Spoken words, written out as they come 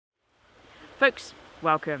Folks,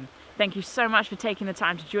 welcome. Thank you so much for taking the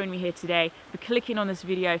time to join me here today, for clicking on this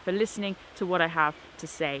video, for listening to what I have to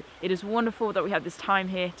say. It is wonderful that we have this time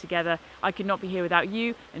here together. I could not be here without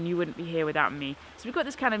you, and you wouldn't be here without me. So we've got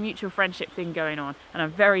this kind of mutual friendship thing going on, and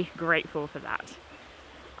I'm very grateful for that.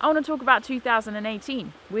 I want to talk about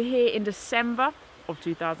 2018. We're here in December of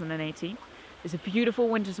 2018. It's a beautiful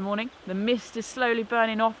winter's morning. The mist is slowly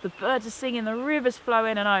burning off, the birds are singing, the river's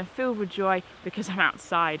flowing, and I am filled with joy because I'm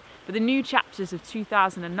outside. But the new chapters of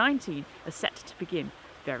 2019 are set to begin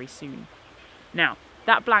very soon. Now,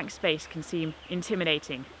 that blank space can seem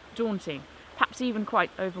intimidating, daunting, perhaps even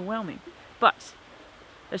quite overwhelming. But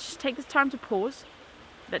let's just take this time to pause,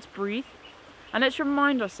 let's breathe, and let's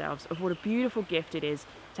remind ourselves of what a beautiful gift it is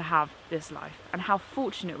to have this life and how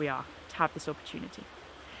fortunate we are to have this opportunity.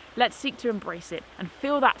 Let's seek to embrace it and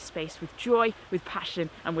fill that space with joy, with passion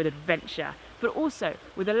and with adventure, but also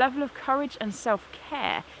with a level of courage and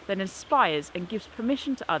self-care that inspires and gives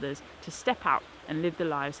permission to others to step out and live the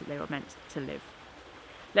lives that they were meant to live.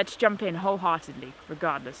 Let's jump in wholeheartedly,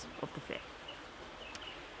 regardless of the fear.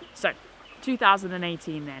 So,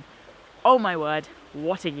 2018 then. Oh my word,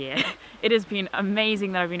 what a year. It has been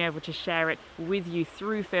amazing that I've been able to share it with you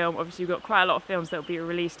through film. Obviously we've got quite a lot of films that will be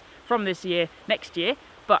released from this year, next year.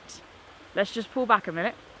 But let's just pull back a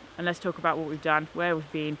minute and let's talk about what we've done, where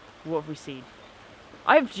we've been, what have we seen.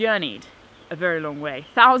 I've journeyed a very long way,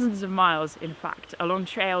 thousands of miles in fact, along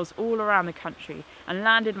trails all around the country and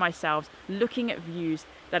landed myself looking at views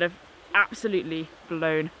that have absolutely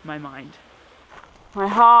blown my mind. My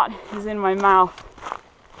heart is in my mouth.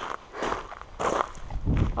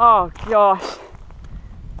 Oh gosh,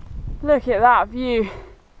 look at that view.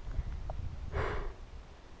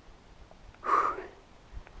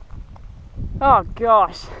 Oh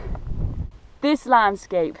gosh, this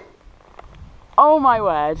landscape, oh my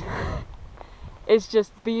word, it's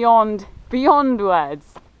just beyond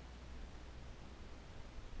words.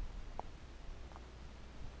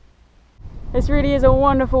 This really is a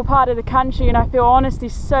wonderful part of the country and I feel honestly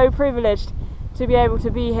so privileged to be able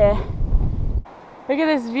to be here. Look at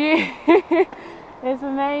this view, it's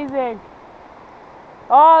amazing.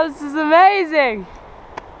 Oh, this is amazing.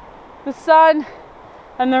 The sun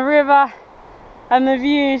and the river and the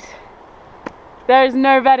views, there is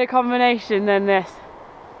no better combination than this.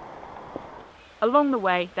 Along the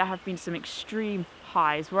way there have been some extreme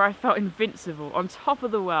highs where I felt invincible, on top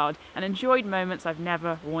of the world, and enjoyed moments I've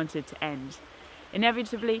never wanted to end.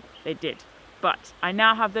 Inevitably they did, but I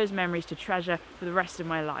now have those memories to treasure for the rest of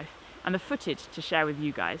my life and the footage to share with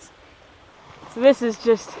you guys. So this is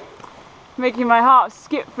just making my heart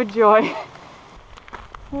skip for joy.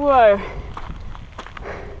 Whoa.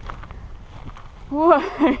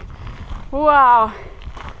 Whoa, wow.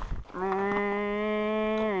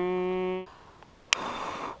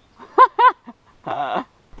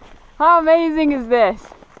 How amazing is this?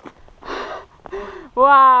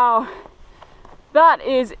 Wow, that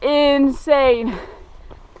is insane.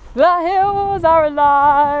 The hills are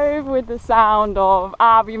alive with the sound of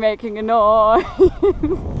Abbie making a noise.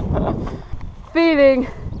 Feeling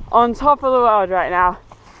on top of the world right now.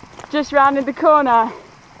 Just rounded the corner.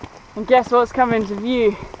 And guess what's coming to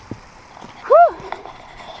view? Whew.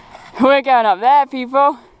 We're going up there,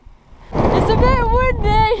 people. It's a bit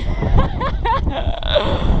windy.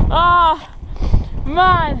 Oh,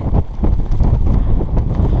 man.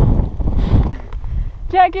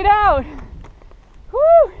 Check it out.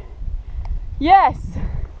 Woo. Yes.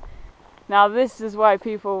 Now this is why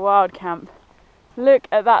people wild camp. Look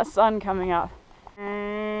at that sun coming up.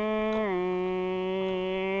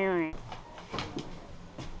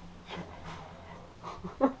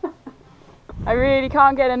 I really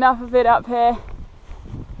can't get enough of it up here.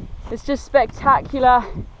 It's just spectacular.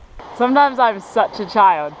 Sometimes I'm such a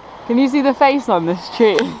child. Can you see the face on this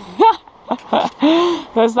tree?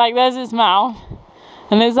 There's its mouth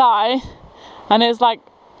and its eye and it's like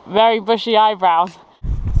very bushy eyebrows.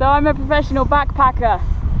 So I'm a professional backpacker.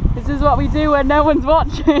 This is what we do when no one's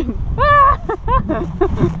watching.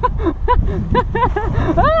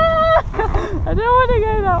 I don't want to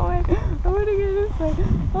go that way. I want to go this way.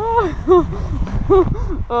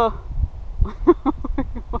 Oh.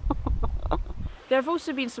 There have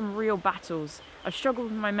also been some real battles. I've struggled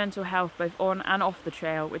with my mental health both on and off the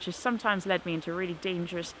trail, which has sometimes led me into really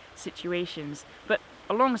dangerous situations. But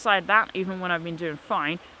alongside that, even when I've been doing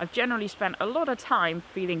fine, I've generally spent a lot of time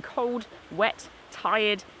feeling cold, wet,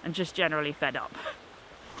 tired, and just generally fed up.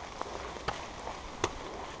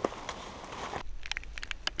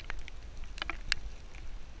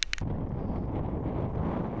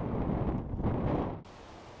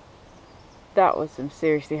 That was some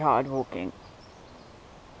seriously hard walking.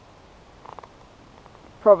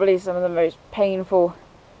 Probably some of the most painful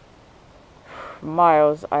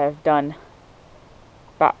miles I have done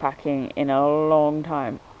backpacking in a long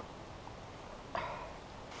time.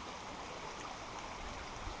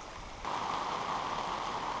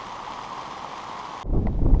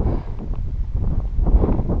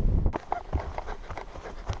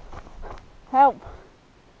 Help!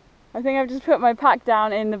 I think I've just put my pack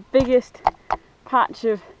down in the biggest patch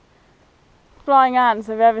of flying ants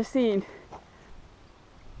I've ever seen.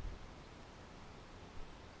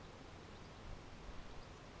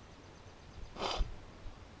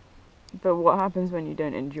 But what happens when you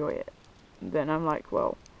don't enjoy it? Then I'm like,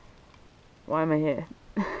 well, why am I here?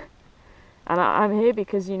 And I'm here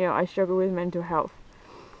because, you know, I struggle with mental health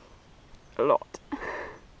a lot.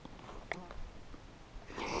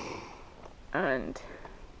 And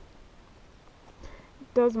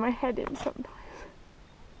it does my head in sometimes.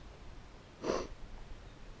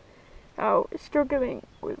 How struggling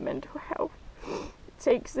with mental health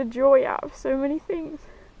takes the joy out of so many things.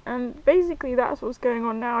 And basically that's what's going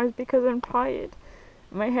on now, is because I'm tired.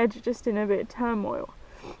 My head's just in a bit of turmoil.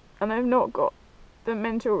 And I've not got the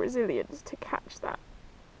mental resilience to catch that.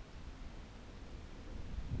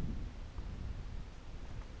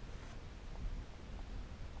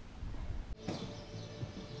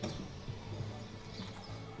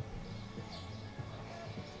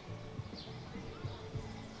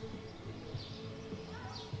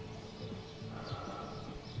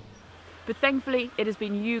 But thankfully, it has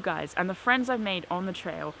been you guys and the friends I've made on the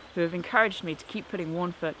trail who have encouraged me to keep putting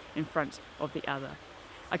one foot in front of the other.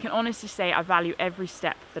 I can honestly say I value every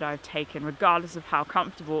step that I've taken, regardless of how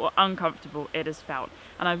comfortable or uncomfortable it has felt.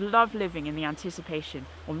 And I've loved living in the anticipation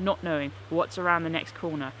of not knowing what's around the next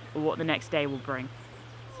corner or what the next day will bring.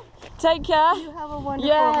 Take care. You have a wonderful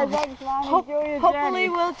day. Thanks, man. Enjoy your hopefully journey.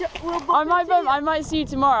 we'll I might see you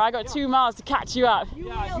tomorrow. I got 2 miles to catch you up.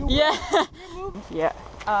 Yeah. Yeah.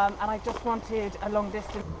 And I just wanted a long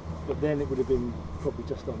distance. But then it would have been probably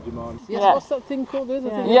just on demand. Yes, Yeah. what's that thing called? There's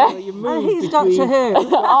a thing Yeah. where you move And he's between... Doctor Who.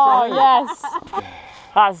 Oh yes.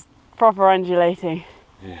 That's proper undulating.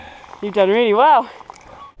 Yeah. You've done really well.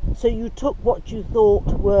 So you took what you thought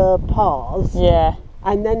were paths, Yeah.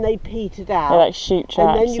 and then they petered out, They're like sheep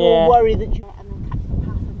tracks. and then you Yeah. were worried that you... And then cut the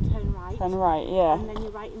path and turn right. Turn right. Yeah. And then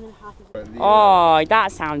you're right in the heart of it. Oh,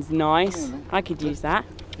 that sounds nice. I could use that.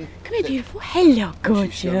 Come here, beautiful. Hello,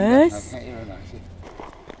 gorgeous.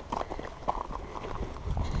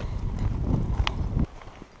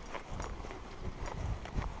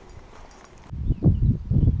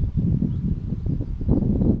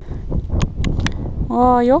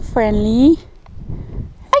 Oh, you're friendly.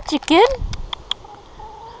 Hi, chicken.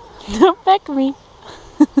 Don't peck me.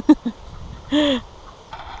 Are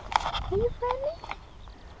you friendly?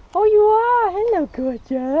 Oh, you are. Hello,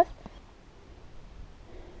 gorgeous.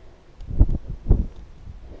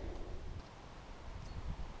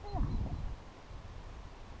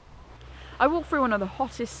 I walked through one of the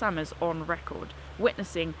hottest summers on record,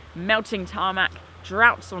 witnessing melting tarmac,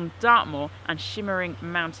 droughts on Dartmoor and shimmering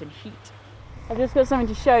mountain heat. I've just got something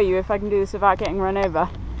to show you if I can do this without getting run over.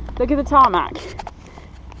 Look at the tarmac.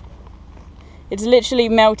 It's literally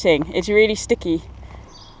melting. It's really sticky.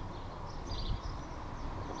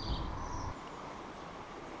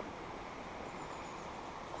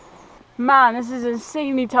 Man, this is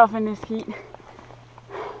insanely tough in this heat.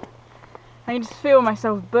 I can just feel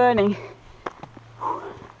myself burning.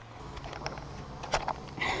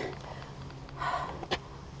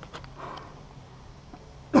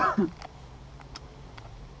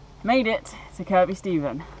 Made it to Kirby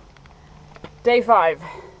Stephen. Day 5,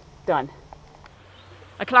 done.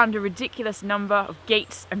 I climbed a ridiculous number of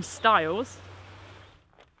gates and stiles.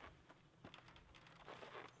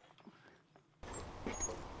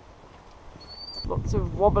 Lots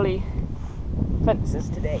of wobbly fences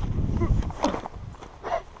today.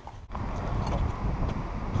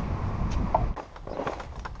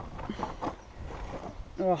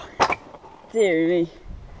 Oh, dear me.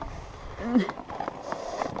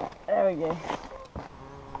 There we go.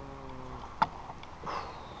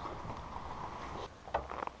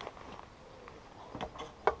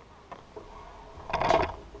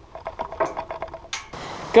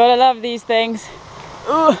 Gotta love these things.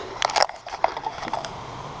 Ooh.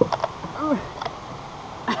 Ooh.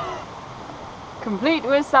 Complete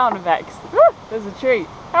with sound effects. Woo! There's a tree.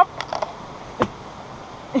 Help!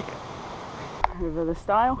 Over the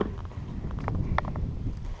stile.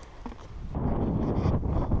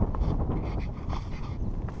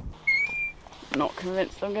 Not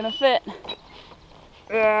convinced I'm gonna fit.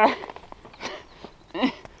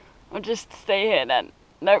 I'll just stay here then.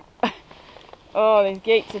 Nope. Oh, these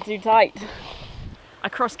gates are too tight. I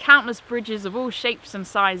crossed countless bridges of all shapes and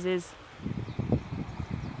sizes.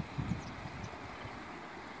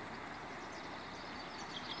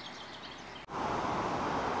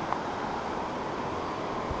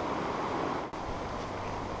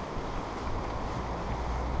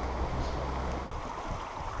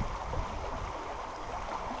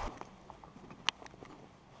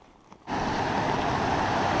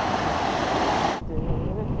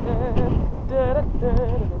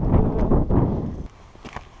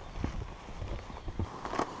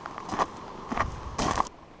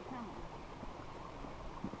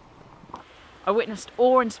 I witnessed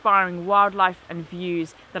awe-inspiring wildlife and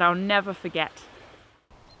views that I'll never forget.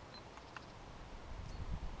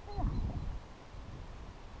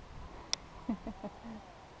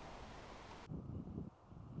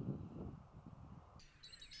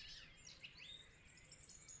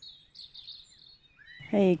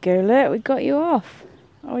 There you go, look, we got you off.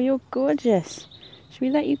 Oh, you're gorgeous. Should we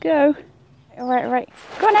let you go? Alright,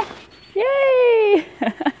 go on then. Yay!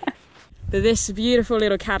 But this beautiful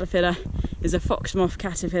little caterpillar is a fox moth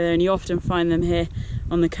caterpillar, and you often find them here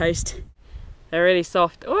on the coast. They're really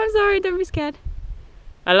soft. Oh, I'm sorry, don't be scared.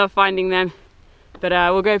 I love finding them, but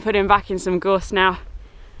we'll go put him back in some gorse now.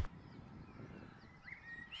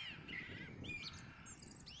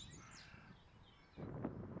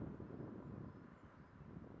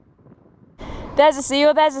 There's a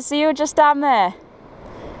seal just down there.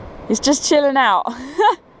 He's just chilling out.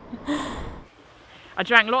 I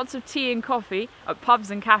drank lots of tea and coffee at pubs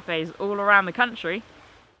and cafes all around the country.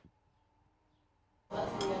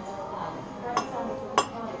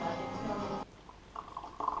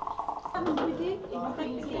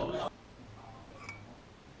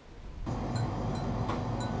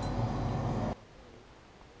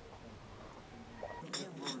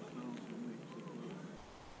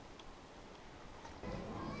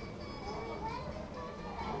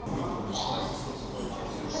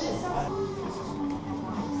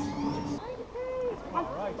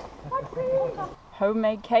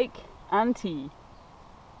 Homemade cake and tea.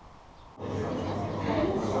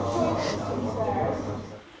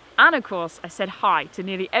 And of course, I said hi to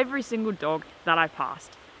nearly every single dog that I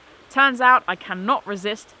passed. Turns out I cannot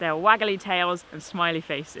resist their waggly tails and smiley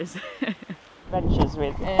faces. Adventures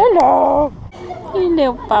with hello, you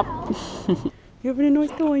little pup. You having a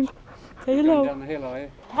nice time? Say hello. Down the hill, are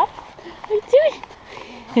you? What are you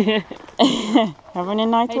doing? Having a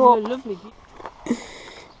nice walk. Lovely.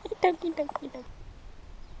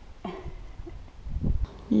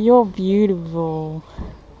 You're beautiful.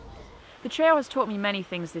 The trail has taught me many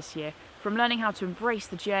things this year, from learning how to embrace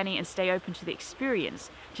the journey and stay open to the experience,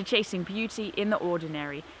 to chasing beauty in the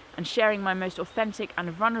ordinary, and sharing my most authentic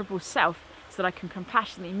and vulnerable self so that I can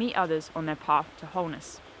compassionately meet others on their path to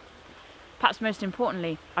wholeness. Perhaps most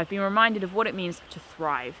importantly, I've been reminded of what it means to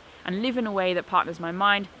thrive and live in a way that partners my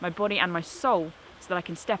mind, my body and my soul so that I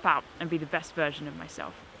can step out and be the best version of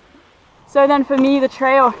myself. So then for me, the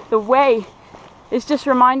trail, the way, is just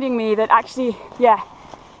reminding me that actually, yeah,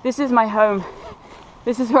 this is my home.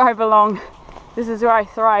 This is where I belong. This is where I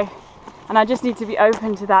thrive. And I just need to be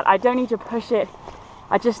open to that. I don't need to push it.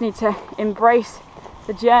 I just need to embrace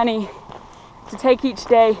the journey, to take each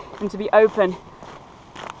day and to be open.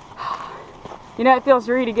 You know, it feels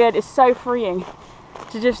really good. It's so freeing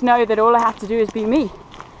to just know that all I have to do is be me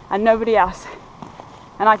and nobody else.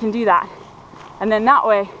 And I can do that. And then that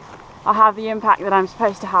way, I'll have the impact that I'm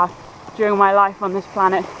supposed to have during my life on this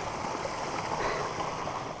planet.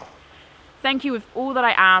 Thank you with all that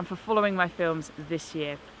I am for following my films this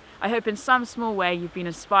year. I hope in some small way you've been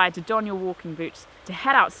inspired to don your walking boots, to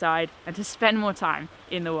head outside and to spend more time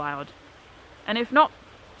in the wild. And if not,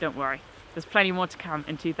 don't worry, there's plenty more to come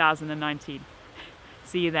in 2019.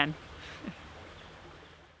 See you then.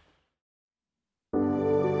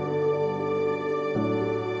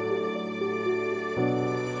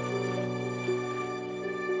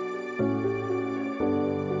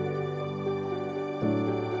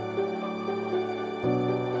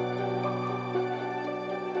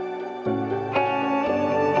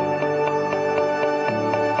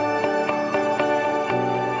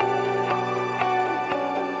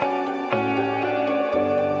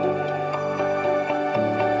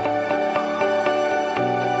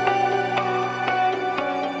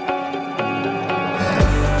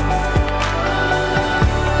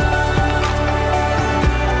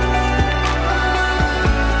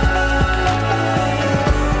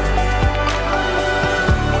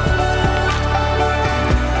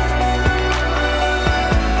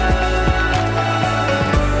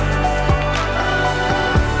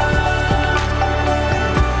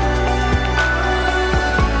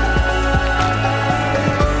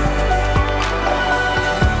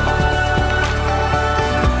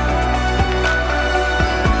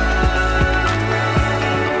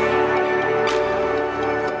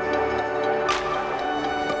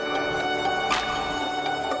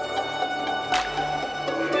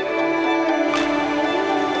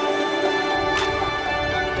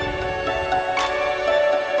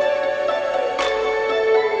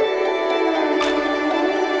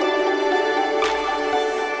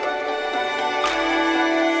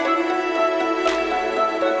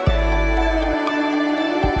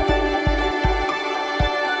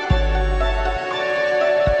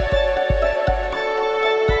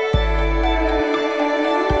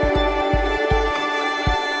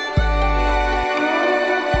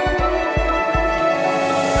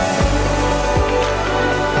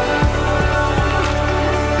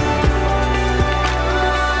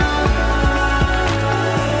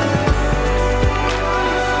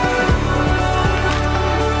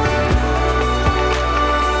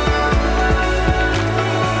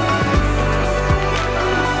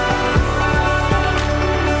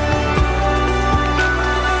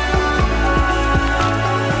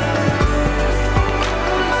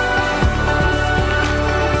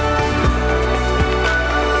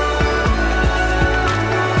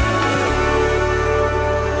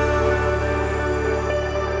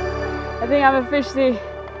 officially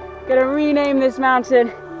gonna rename this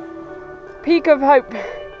mountain Peak of Hope,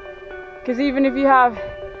 because even if you have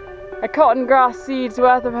a cotton grass seed's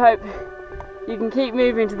worth of hope, you can keep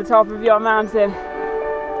moving to the top of your mountain.